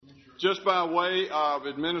just by way of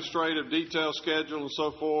administrative detail schedule and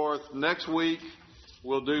so forth, next week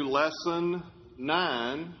we'll do Lesson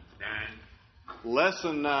 9.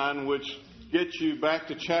 Lesson 9, which gets you back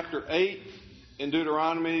to chapter 8 in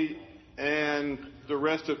Deuteronomy and the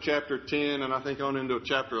rest of chapter 10, and I think on into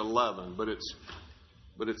chapter 11. But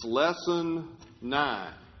it's Lesson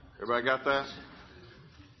 9. Everybody got that?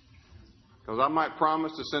 Because I might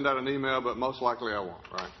promise to send out an email, but most likely I won't,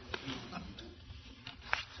 right?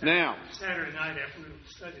 Now, Saturday night after we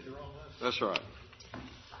studied the wrong lesson. That's right.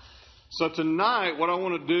 So tonight, what I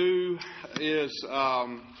want to do is,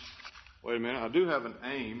 wait a minute, I do have an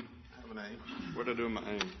aim. What did I do with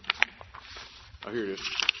my aim? Oh, here it is.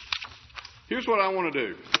 Here's what I want to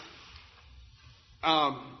do.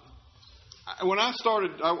 When I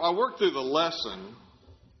started, I worked through the lesson,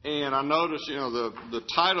 and I noticed, the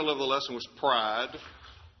title of the lesson was Pride,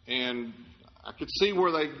 and I could see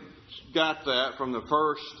where they got that from the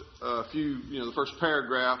first the first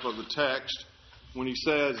paragraph of the text when he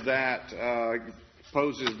says that,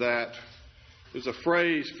 poses that. There's a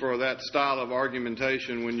phrase for that style of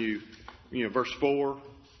argumentation when you verse 4,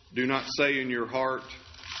 do not say in your heart.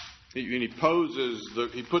 And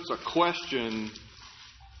he puts a question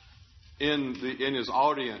in his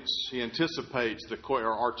audience. He anticipates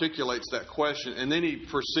or articulates that question, and then he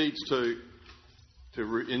proceeds to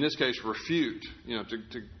in this case refute,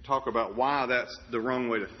 to talk about why that's the wrong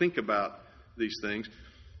way to think about these things.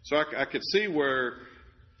 So I could see where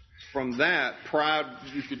from that pride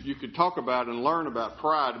you could talk about and learn about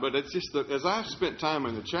pride, but it's just that as I spent time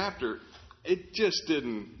in the chapter, it just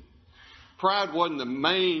didn't. Pride wasn't the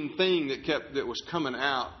main thing that was coming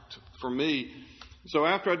out for me. So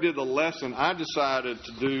after I did the lesson, I decided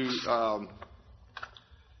to do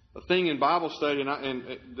a thing in Bible study, and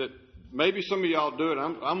that maybe some of y'all do it.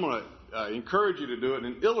 I'm going to encourage you to do it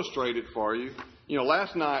and illustrate it for you.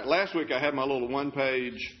 Last week I had my little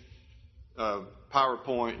one-page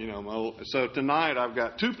PowerPoint. So tonight I've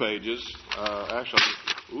got 2 pages. Actually,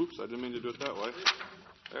 oops, I didn't mean to do it that way.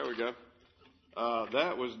 There we go.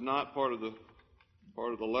 That was not part of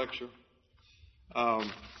the lecture.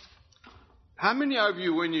 How many of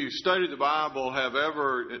you, when you study the Bible, have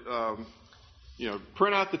ever,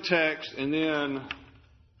 print out the text and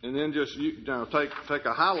then just take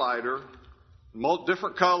a highlighter,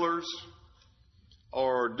 different colors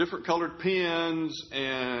or different colored pens,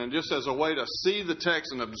 and just as a way to see the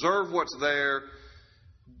text and observe what's there,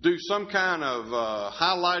 do some kind of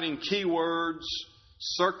highlighting keywords,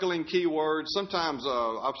 circling keywords. Sometimes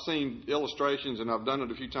I've seen illustrations, and I've done it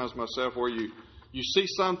a few times myself, where you see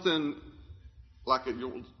something like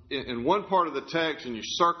in one part of the text, and you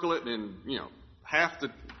circle it, and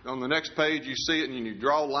on the next page you see it, and you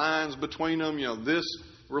draw lines between them. This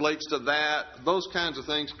relates to that. Those kinds of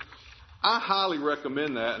things. I highly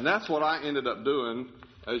recommend that, and that's what I ended up doing,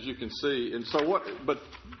 as you can see. And so but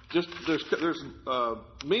just there's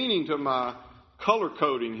meaning to my color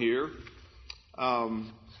coding here,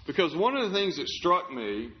 because one of the things that struck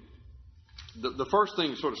me, the first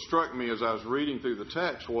thing that sort of struck me as I was reading through the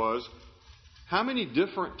text was how many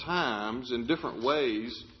different times in different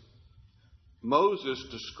ways Moses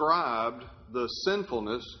described the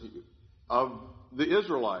sinfulness of the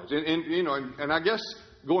Israelites. And I guess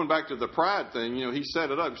going back to the pride thing, he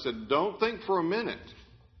set it up. He said, don't think for a minute.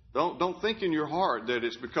 Don't think in your heart that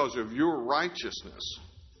it's because of your righteousness,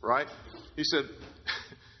 right? He said,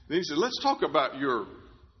 let's talk about you're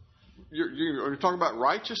talking about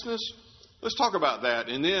righteousness? Let's talk about that.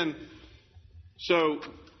 And then,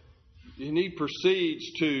 and he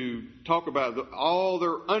proceeds to talk about all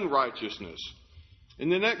their unrighteousness.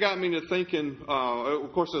 And then that got me to thinking,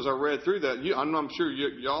 of course, as I read through that, I'm sure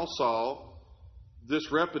y'all saw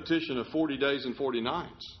this repetition of 40 days and 40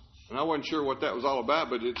 nights. And I wasn't sure what that was all about,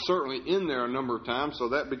 but it's certainly in there a number of times, so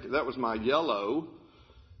that was my yellow.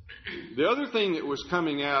 The other thing that was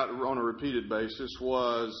coming out on a repeated basis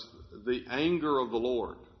was the anger of the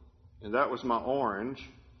Lord. And that was my orange.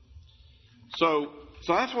 So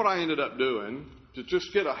that's what I ended up doing, to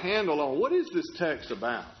just get a handle on what is this text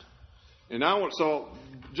about. And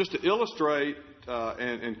just to illustrate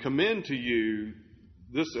and commend to you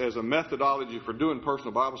this as a methodology for doing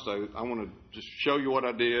personal Bible study, I want to just show you what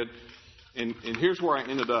I did. And here's where I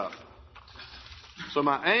ended up. So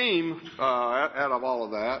my aim out of all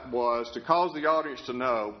of that was to cause the audience to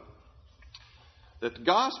know that the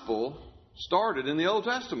gospel started in the Old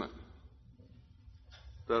Testament.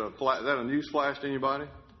 Is that a news flash to anybody?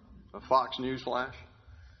 A Fox News flash?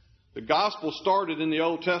 The gospel started in the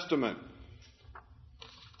Old Testament.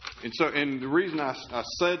 And the reason I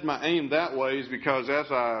said my aim that way is because as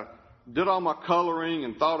I did all my coloring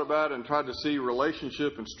and thought about it and tried to see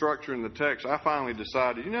relationship and structure in the text, I finally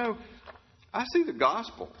decided, I see the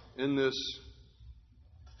gospel in this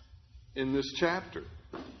chapter.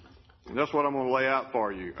 And that's what I'm going to lay out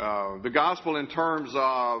for you. The gospel in terms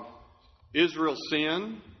of Israel's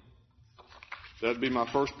sin. That'd be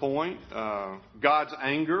my first point. God's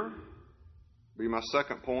anger be my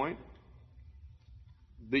second point.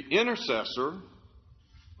 The intercessor,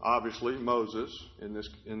 obviously Moses in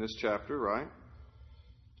this chapter, right?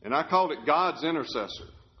 And I called it God's intercessor.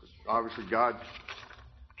 Obviously God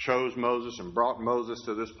chose Moses and brought Moses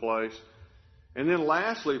to this place. And then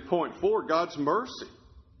lastly, point 4, God's mercy.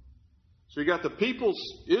 So you got the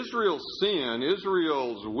Israel's sin,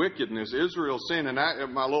 Israel's wickedness, Israel's sin, and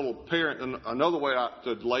my little parent, another way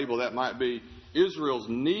to label that might be Israel's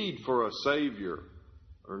need for a Savior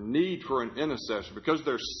or need for an intercessor, because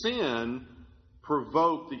their sin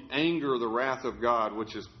provoked the anger or the wrath of God,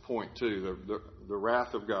 which is point 2, the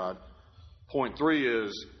wrath of God. Point 3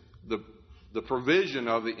 is the provision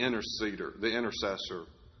of the interceder, the intercessor.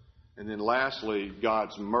 And then lastly,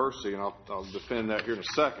 God's mercy, and I'll defend that here in a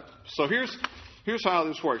second. So here's how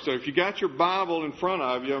this works. So if you got your Bible in front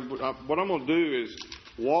of you, what I'm going to do is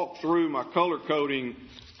walk through my color coding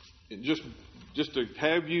just to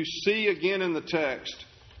have you see again in the text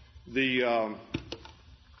the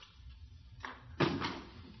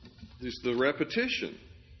repetition.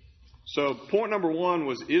 So point number 1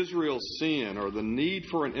 was Israel's sin, or the need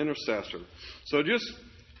for an intercessor. So just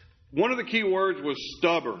one of the key words was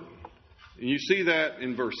stubborn. And you see that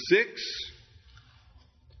in verse 6.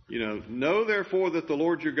 Know therefore that the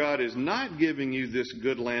Lord your God is not giving you this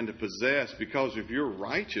good land to possess because of your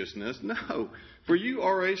righteousness. No, for you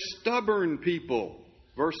are a stubborn people.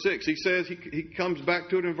 Verse 6, he says, he comes back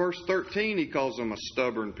to it in verse 13, he calls them a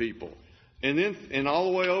stubborn people. And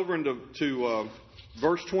all the way over into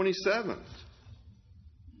verse 27.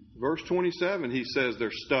 Verse 27, he says they're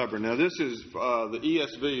stubborn. Now this is, the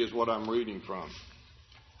ESV is what I'm reading from.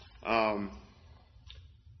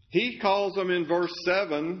 He calls them in verse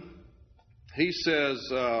 7, he says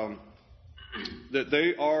that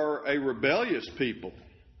they are a rebellious people.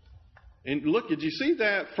 And look, did you see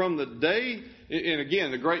that from the day, and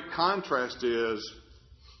again, the great contrast is,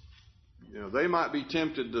 they might be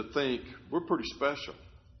tempted to think, we're pretty special.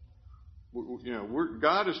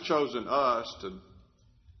 God has chosen us to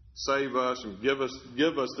save us and give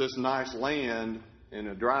us this nice land and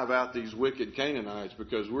to drive out these wicked Canaanites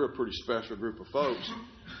because we're a pretty special group of folks.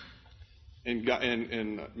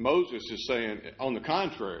 And Moses is saying, on the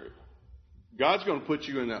contrary, God's going to put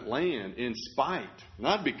you in that land in spite,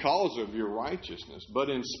 not because of your righteousness, but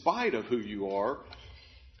in spite of who you are.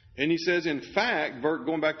 And he says, in fact,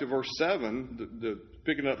 going back to verse 7,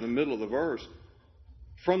 picking up in the middle of the verse,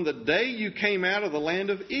 from the day you came out of the land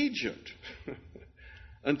of Egypt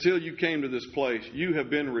until you came to this place, you have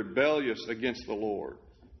been rebellious against the Lord.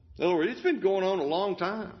 In other words, it's been going on a long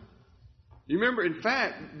time. You remember, in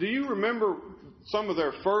fact, do you remember some of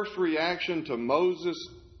their first reaction to Moses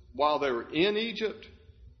while they were in Egypt?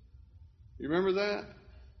 You remember that?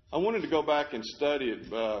 I wanted to go back and study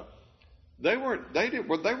it. They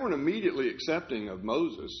weren't immediately accepting of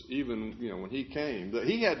Moses, even when he came. That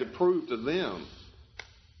he had to prove to them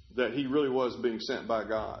that he really was being sent by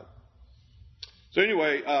God. So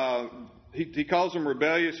anyway, he calls them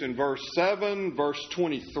rebellious in verse 7, verse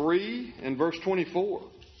 23, and verse 24.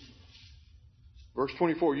 Verse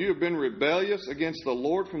 24, you have been rebellious against the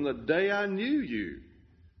Lord from the day I knew you.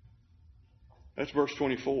 That's verse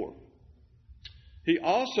 24. He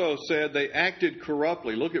also said they acted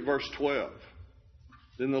corruptly. Look at verse 12.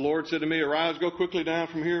 Then the Lord said to me, arise, go quickly down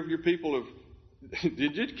from here. Your people have...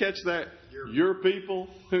 Did you catch that? Your people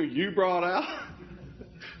who you brought out?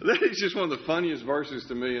 That is just one of the funniest verses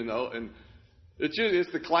to me. And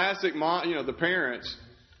it's the classic, the parents.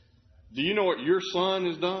 Do you know what your son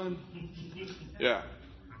has done? Yeah.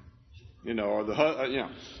 Or the,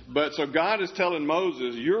 But so God is telling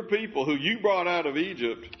Moses, your people who you brought out of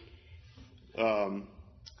Egypt,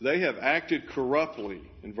 they have acted corruptly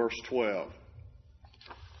in verse 12.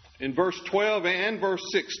 In verse 12 and verse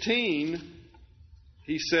 16,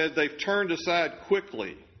 he said they've turned aside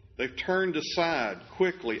quickly. They've turned aside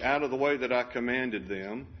quickly out of the way that I commanded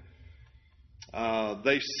them.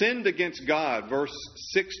 They sinned against God. Verse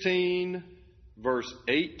 16, verse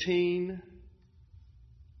 18,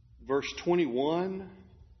 verse 21.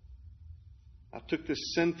 I took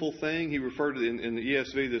this sinful thing. He referred to it in the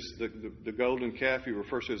ESV, the golden calf, he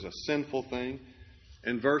refers to it as a sinful thing.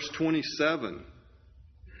 In verse 27,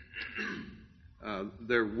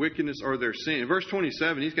 their wickedness or their sin. In verse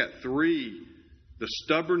 27, he's got three the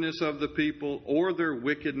stubbornness of the people, or their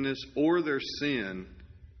wickedness, or their sin.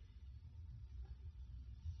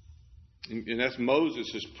 And that's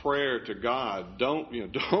Moses' prayer to God.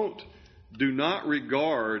 Do not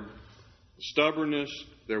regard stubbornness,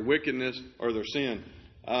 their wickedness, or their sin.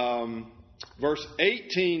 Verse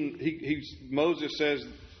 18, Moses says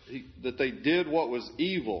that they did what was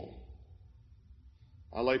evil.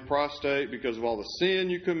 I lay prostrate because of all the sin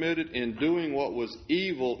you committed in doing what was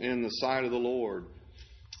evil in the sight of the Lord.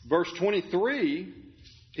 Verse 23,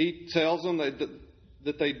 he tells them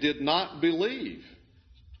that they did not believe.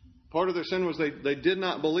 Part of their sin was they did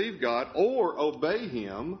not believe God or obey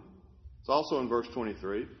Him. It's also in verse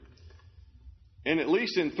 23. And at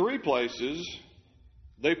least in 3 places,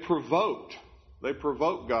 they provoked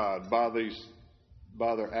God by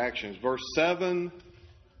their actions. Verse 7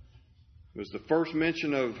 was the first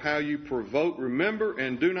mention of how you provoke. Remember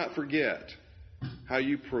and do not forget how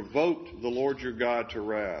you provoked the Lord your God to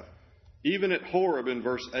wrath. Even at Horeb in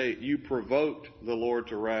verse 8, you provoked the Lord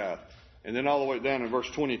to wrath. And then all the way down in verse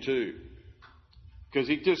 22. Because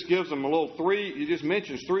he just gives them he just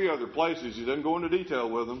mentions 3 other places. He doesn't go into detail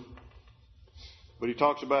with them. But he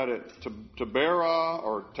talks about it, Taberah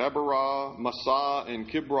or Taberah, Massah, and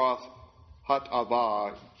Kibroth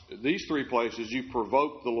Hatavah. These 3 places you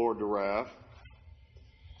provoked the Lord to wrath.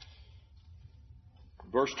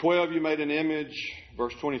 Verse 12, you made an image.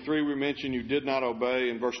 Verse 23, we mentioned you did not obey.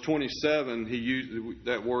 In verse 27, he used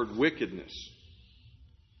that word wickedness.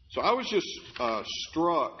 So I was just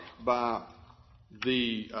struck by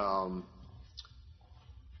the,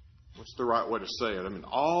 what's the right way to say it? I mean,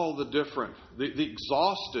 all the different, the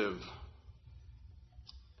exhaustive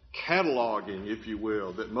cataloging, if you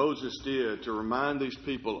will, that Moses did to remind these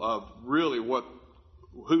people of really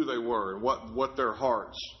who they were and what their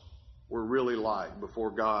hearts were really like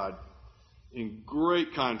before God, in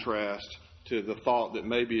great contrast to the thought that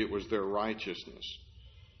maybe it was their righteousness.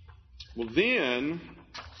 Well, then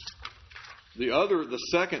the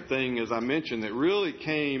second thing, as I mentioned, that really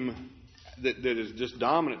came, that is just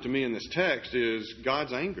dominant to me in this text, is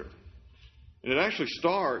God's anger. And it actually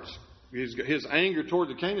starts his anger toward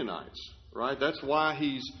the Canaanites, right? That's why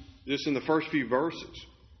he's just in the first few verses.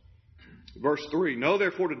 Verse 3, know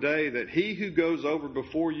therefore today that he who goes over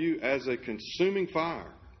before you as a consuming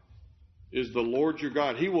fire is the Lord your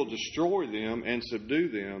God. He will destroy them and subdue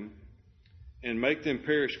them and make them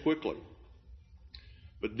perish quickly.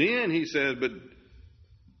 But then he says,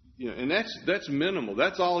 and that's minimal.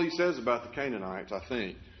 That's all he says about the Canaanites, I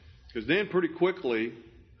think. Because then pretty quickly,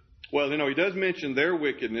 he does mention their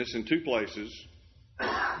wickedness in 2 places.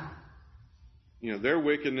 Their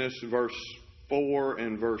wickedness, verse 4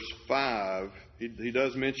 and verse 5. He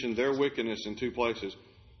does mention their wickedness in 2 places.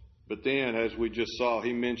 But then, as we just saw,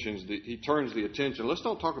 he turns the attention. Let's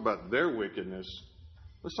don't talk about their wickedness.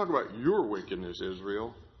 Let's talk about your wickedness,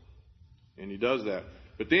 Israel. And he does that.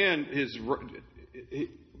 But then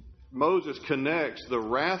Moses connects the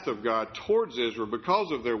wrath of God towards Israel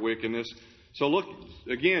because of their wickedness. So look,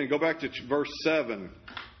 again, go back to verse 7.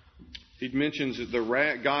 He mentions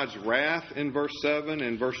God's wrath in verse 7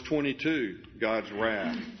 and verse 22, God's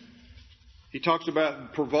wrath. He talks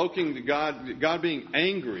about provoking God being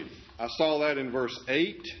angry. I saw that in verse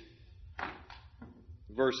 8,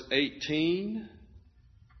 verse 18,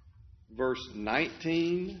 verse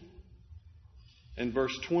 19, and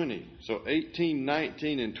verse 20. So 18,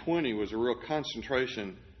 19, and 20 was a real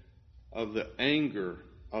concentration of the anger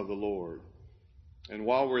of the Lord. And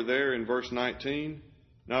while we're there in verse 19,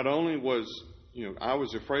 not only was, I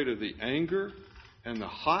was afraid of the anger and the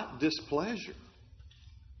hot displeasure.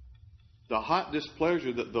 The hot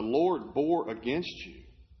displeasure that the Lord bore against you.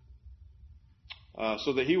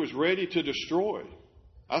 So that he was ready to destroy.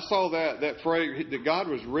 I saw that phrase, that God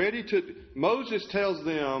was ready to. Moses tells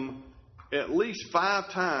them at least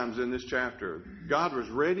 5 times in this chapter, God was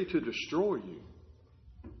ready to destroy you.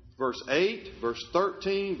 Verse 8, verse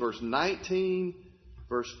 13, verse 19,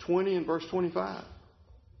 verse 20, and verse 25.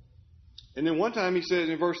 And then one time he says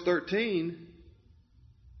in verse 13,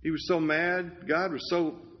 he was so mad, God was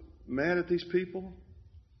so mad at these people.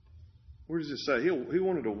 Where does it say? He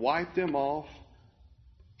wanted to wipe them off,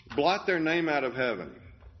 blot their name out of heaven.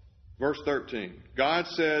 Verse 13, God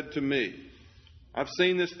said to me, I've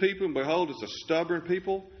seen this people, and behold, it's a stubborn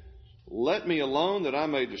people. Let me alone that I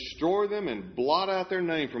may destroy them and blot out their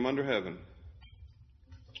name from under heaven.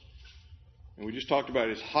 And we just talked about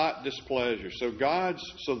his hot displeasure. So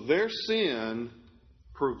their sin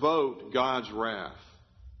provoked God's wrath,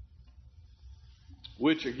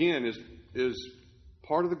 which again is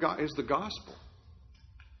part of the gospel.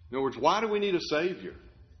 In other words, why do we need a Savior?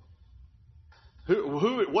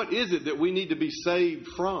 What is it that we need to be saved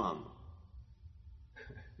from?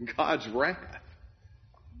 God's wrath.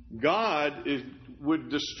 God would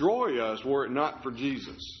destroy us were it not for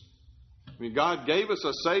Jesus. I mean, God gave us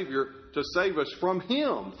a Savior to save us from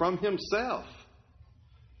Him, from Himself.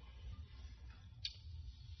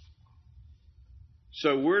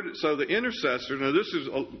 So the intercessor, now this is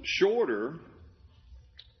shorter.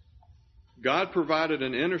 God provided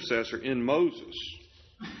an intercessor in Moses.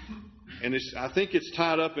 And I think it's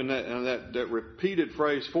tied up in that repeated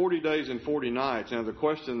phrase, 40 days and 40 nights. Now the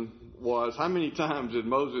question was, how many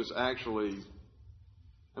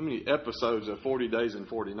episodes of 40 days and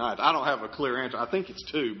 40 nights? I don't have a clear answer. I think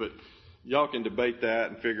it's 2, but y'all can debate that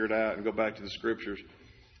and figure it out and go back to the Scriptures.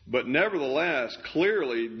 But nevertheless,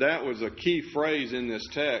 clearly that was a key phrase in this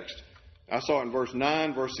text. I saw it in verse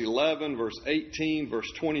 9, verse 11, verse 18,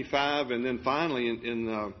 verse 25, and then finally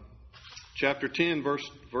in chapter 10, verse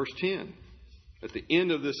 10, at the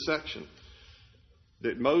end of this section,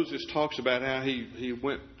 that Moses talks about how he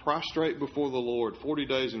went prostrate before the Lord 40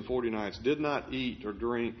 days and 40 nights, did not eat or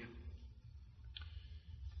drink.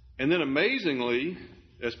 And then amazingly,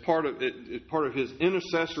 as part of his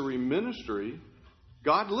intercessory ministry,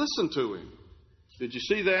 God listened to him. Did you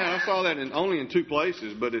see that? I saw that only in 2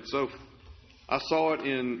 places, but I saw it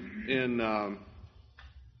in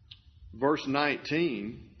verse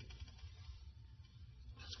 19.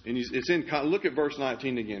 And look at verse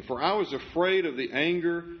 19 again. For I was afraid of the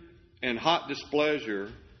anger and hot displeasure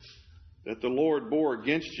that the Lord bore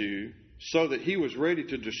against you, so that He was ready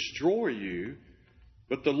to destroy you.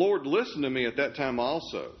 But the Lord listened to me at that time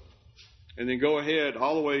also. And then go ahead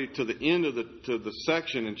all the way to the end of the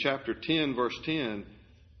section in chapter 10, verse 10.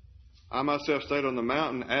 I myself stayed on the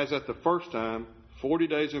mountain as at the first time, 40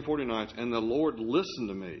 days and 40 nights, and the Lord listened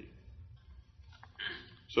to me.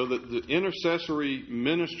 So the intercessory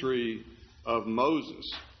ministry of Moses.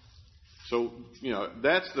 So,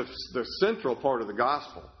 that's the central part of the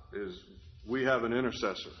gospel, is we have an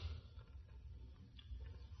intercessor.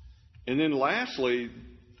 And then lastly,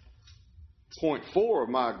 point 4 of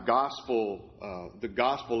my gospel, the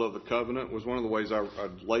gospel of the covenant, was one of the ways I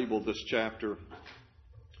labeled this chapter,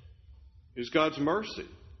 is God's mercy.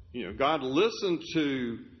 God listened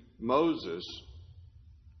to Moses,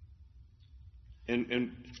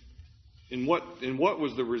 and what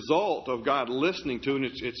was the result of God listening to? And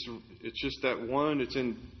it's just that one. It's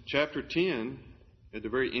in chapter 10, at the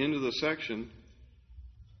very end of the section.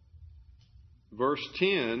 Verse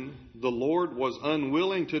 10, the Lord was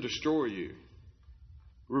unwilling to destroy you.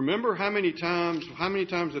 Remember how many times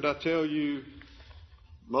did I tell you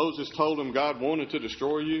Moses told him God wanted to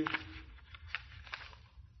destroy you?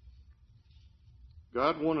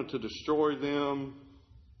 God wanted to destroy them.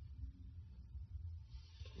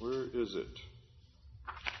 Where is it?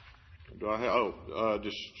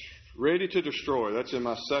 Just ready to destroy. That's in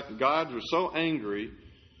my second. God was so angry.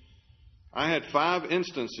 I had 5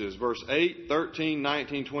 instances, verse 8, 13,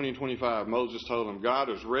 19, 20, and 25. Moses told him, God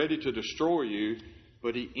is ready to destroy you,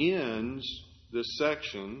 but he ends this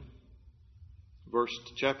section,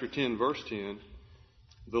 chapter 10, verse 10,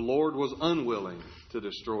 the Lord was unwilling to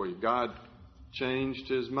destroy you. God changed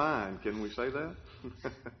His mind. Can we say that?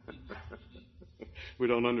 We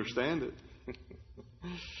don't understand it.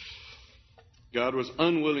 God was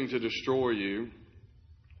unwilling to destroy you,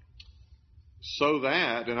 so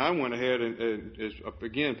that, and I went ahead and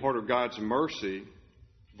again, part of God's mercy,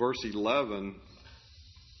 verse 11,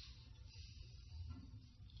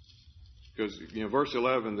 because verse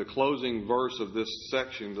 11, the closing verse of this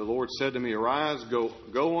section, the Lord said to me, arise,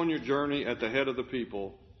 go on your journey at the head of the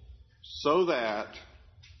people, so that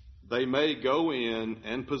they may go in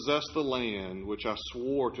and possess the land which I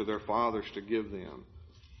swore to their fathers to give them.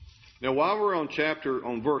 Now, while we're on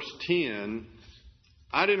verse 10,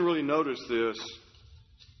 I didn't really notice this,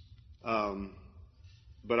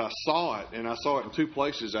 but I saw it, and I saw it in 2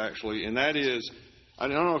 places actually, and that is, I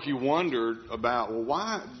don't know if you wondered about,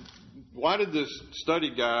 why did this study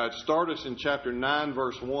guide start us in chapter 9,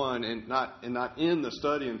 verse 1, and not end the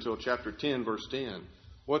study until chapter 10, verse 10?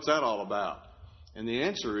 What's that all about? And the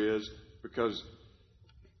answer is because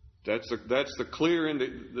that's the clear,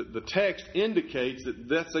 the text indicates that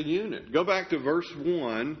that's a unit. Go back to verse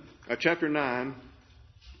 1, chapter 9,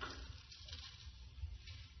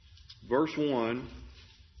 verse 1.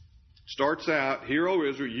 Starts out, Hear, O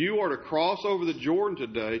Israel, you are to cross over the Jordan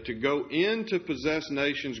today to go in to possess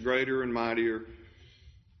nations greater and mightier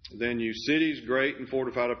than you, cities great and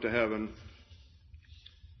fortified up to heaven.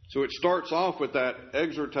 So it starts off with that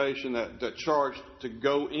exhortation, that charge to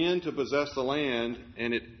go in to possess the land,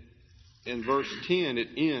 and in verse 10 it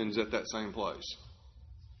ends at that same place.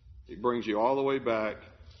 It brings you all the way back.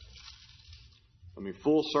 I mean,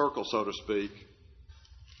 full circle, so to speak.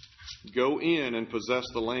 Go in and possess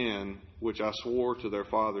the land which I swore to their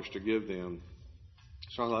fathers to give them.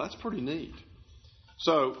 So I thought, that's pretty neat.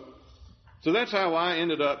 So that's how I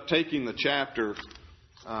ended up taking the chapter.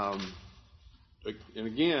 And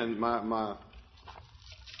again, my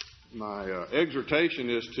exhortation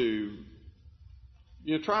is to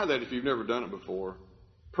try that if you've never done it before.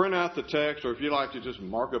 Print out the text, or if you like to just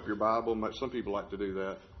mark up your Bible. Some people like to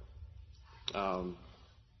do that.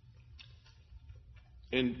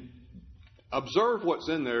 And observe what's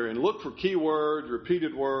in there and look for key words,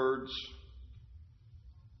 repeated words,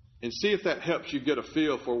 and see if that helps you get a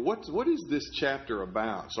feel for what is this chapter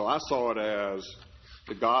about. So I saw it as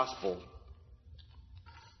the gospel.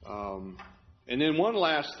 And then one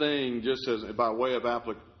last thing, just as by way of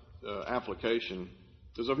application,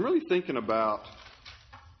 is I'm really thinking about,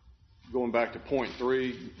 going back to point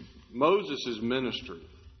 3, Moses' ministry.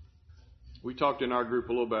 We talked in our group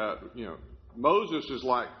a little about, Moses is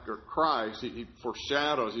like Christ. He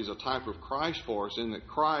foreshadows, he's a type of Christ for us, in that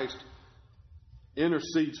Christ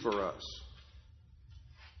intercedes for us.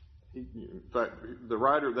 In fact, the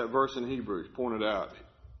writer of that verse in Hebrews pointed out,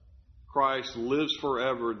 Christ lives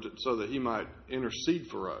forever so that he might intercede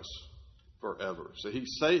for us forever. So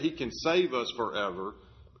he can save us forever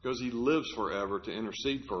because he lives forever to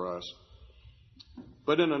intercede for us.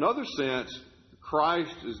 But in another sense,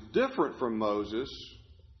 Christ is different from Moses,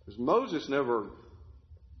 because Moses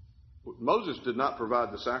did not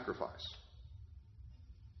provide the sacrifice,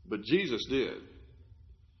 but Jesus did.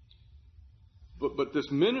 But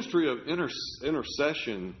this ministry of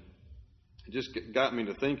intercession just got me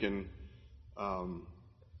to thinking,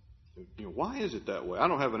 why is it that way? I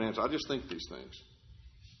don't have an answer. I just think these things.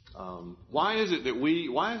 Why is it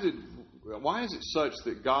such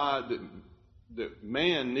that that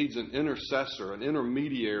man needs an intercessor, an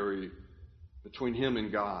intermediary between him and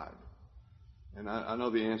God? And I know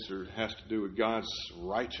the answer has to do with God's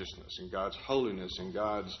righteousness and God's holiness and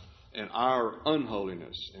our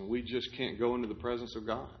unholiness. And we just can't go into the presence of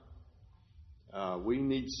God. We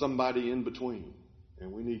need somebody in between.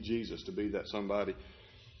 And we need Jesus to be that somebody.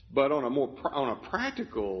 But on a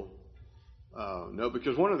practical note,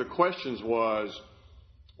 because one of the questions was,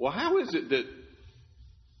 well, how is it that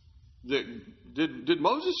did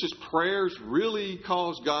Moses' prayers really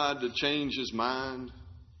cause God to change his mind?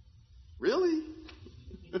 Really?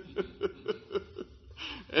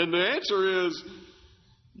 And the answer is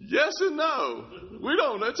yes and no. We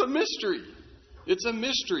don't. It's a mystery. It's a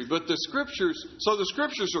mystery. But the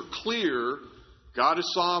Scriptures are clear. God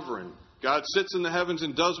is sovereign. God sits in the heavens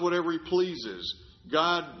and does whatever he pleases.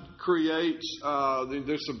 God creates.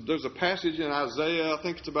 There's a passage in Isaiah, I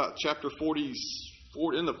think it's about chapter 40,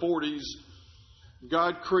 in the 40s.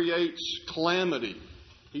 God creates calamity.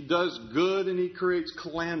 He does good and he creates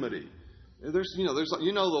calamity. There's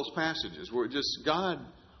those passages where just God,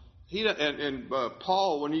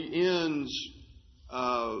 Paul, when he ends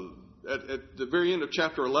at the very end of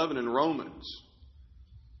chapter 11 in Romans,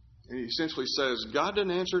 and he essentially says, God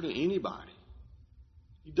doesn't answer to anybody.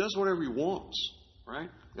 He does whatever he wants, right?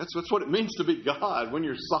 That's what it means to be God. When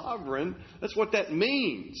you're sovereign, that's what that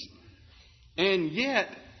means. And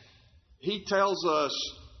yet, he tells us,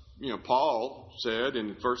 Paul said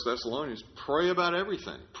in 1 Thessalonians, pray about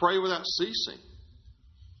everything. Pray without ceasing.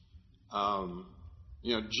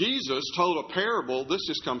 Jesus told a parable. This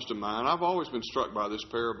just comes to mind. I've always been struck by this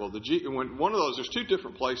parable. There's two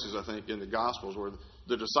different places, I think, in the Gospels where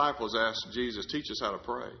the disciples asked Jesus, teach us how to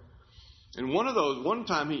pray. And one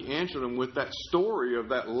time he answered them with that story of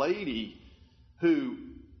that lady who,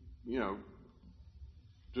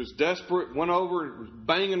 was desperate, went over and was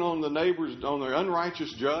banging on the neighbors, on the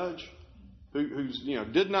unrighteous judge, who's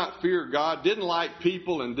did not fear God, didn't like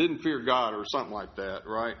people, and didn't fear God, or something like that,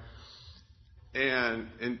 right? And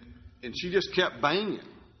she just kept banging,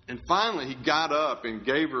 and finally he got up and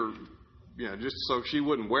gave her, just so she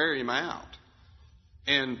wouldn't wear him out.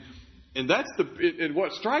 And that's and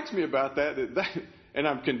what strikes me about that, and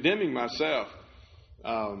I'm condemning myself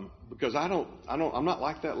because I'm not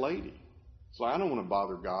like that lady. So I don't want to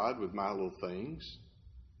bother God with my little things.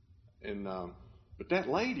 And but that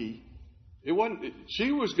lady,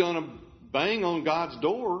 she was going to bang on God's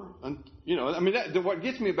door, and what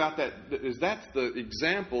gets me about that is that's the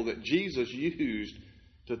example that Jesus used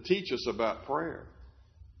to teach us about prayer.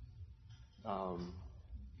 And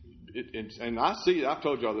I see, I've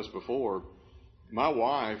told y'all this before. My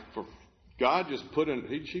wife, God just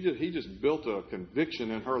he just built a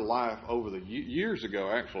conviction in her life over the years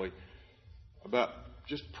ago, actually, about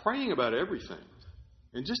just praying about everything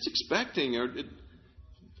and just expecting.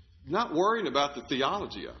 not worrying about the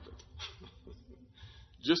theology of it.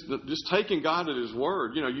 just taking God at His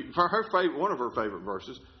word. For her favorite, one of her favorite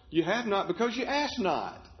verses, you have not because you ask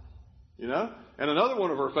not. And another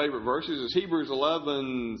one of her favorite verses is Hebrews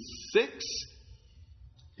 11:6.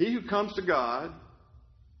 He who comes to God,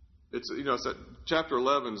 it's that chapter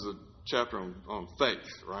 11 is a chapter on faith,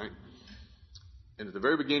 right? And at the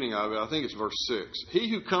very beginning of it, I think it's verse 6. He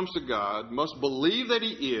who comes to God must believe that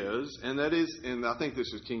He is, and I think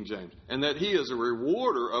this is King James, and that He is a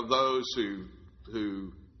rewarder of those who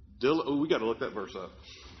we got to look that verse up,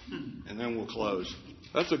 and then we'll close.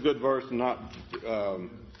 That's a good verse. Not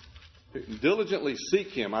diligently seek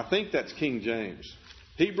Him. I think that's King James.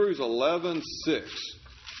 Hebrews 11:6.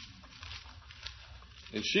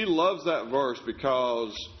 And she loves that verse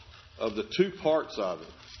because of the two parts of it.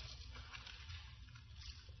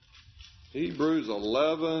 Hebrews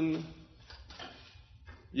 11.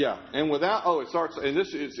 Yeah, and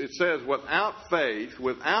it says, without faith,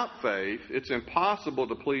 it's impossible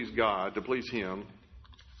to please God, to please Him.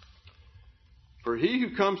 For he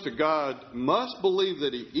who comes to God must believe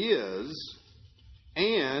that He is,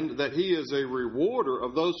 and that He is a rewarder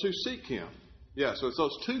of those who seek Him. Yeah, so it's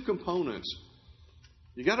those two components.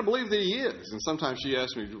 You got to believe that He is. And sometimes she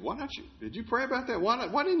asks me, did you pray about that?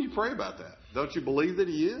 Why didn't you pray about that? Don't you believe that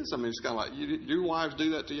He is? I mean, it's kind of like, do wives do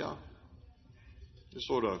that to y'all? Just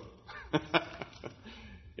sort of.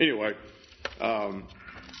 Anyway,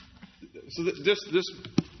 so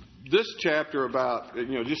this chapter about,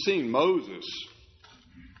 just seeing Moses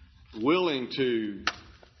willing to,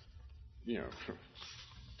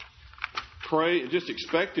 pray, just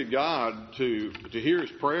expected God to hear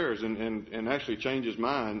his prayers and actually change his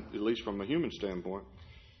mind, at least from a human standpoint,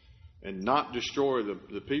 and not destroy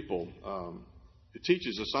the people. It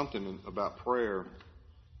teaches us something about prayer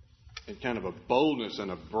and kind of a boldness and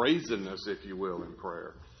a brazenness, if you will, in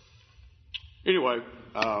prayer. Anyway,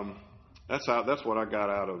 that's what I got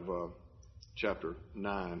out of chapter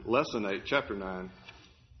 9, lesson 8, chapter 9,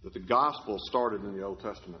 that the gospel started in the Old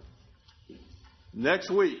Testament. Next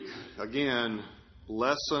week, again,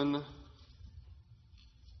 lesson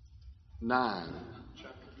 9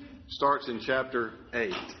 starts in chapter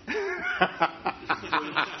 8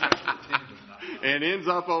 and ends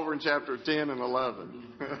up over in chapter 10 and 11.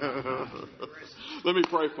 Let me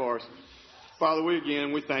pray for us. Father,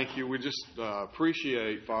 we thank you. We just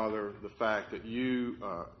appreciate, Father, the fact that you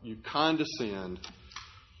condescend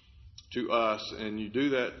to us, and you do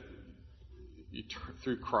that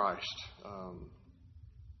through Christ.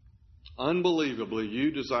 Unbelievably,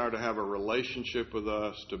 you desire to have a relationship with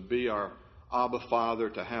us, to be our Abba Father,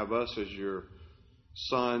 to have us as your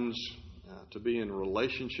sons, to be in a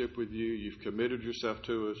relationship with you. You've committed yourself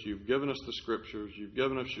to us. You've given us the Scriptures. You've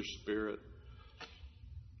given us your Spirit.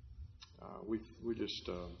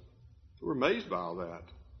 We're amazed by all that.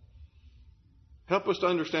 Help us to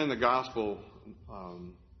understand the gospel,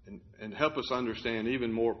 and help us understand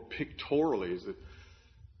even more pictorially is that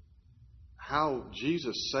how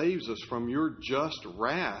Jesus saves us from your just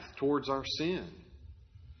wrath towards our sin.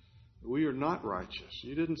 We are not righteous.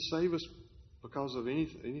 You didn't save us because of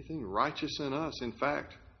anything righteous in us. In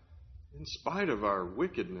fact, in spite of our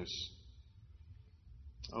wickedness,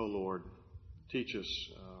 oh Lord, teach us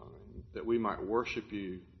that we might worship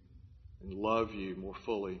you and love you more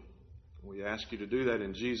fully. We ask you to do that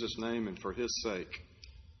in Jesus' name and for his sake.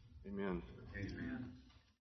 Amen. Amen.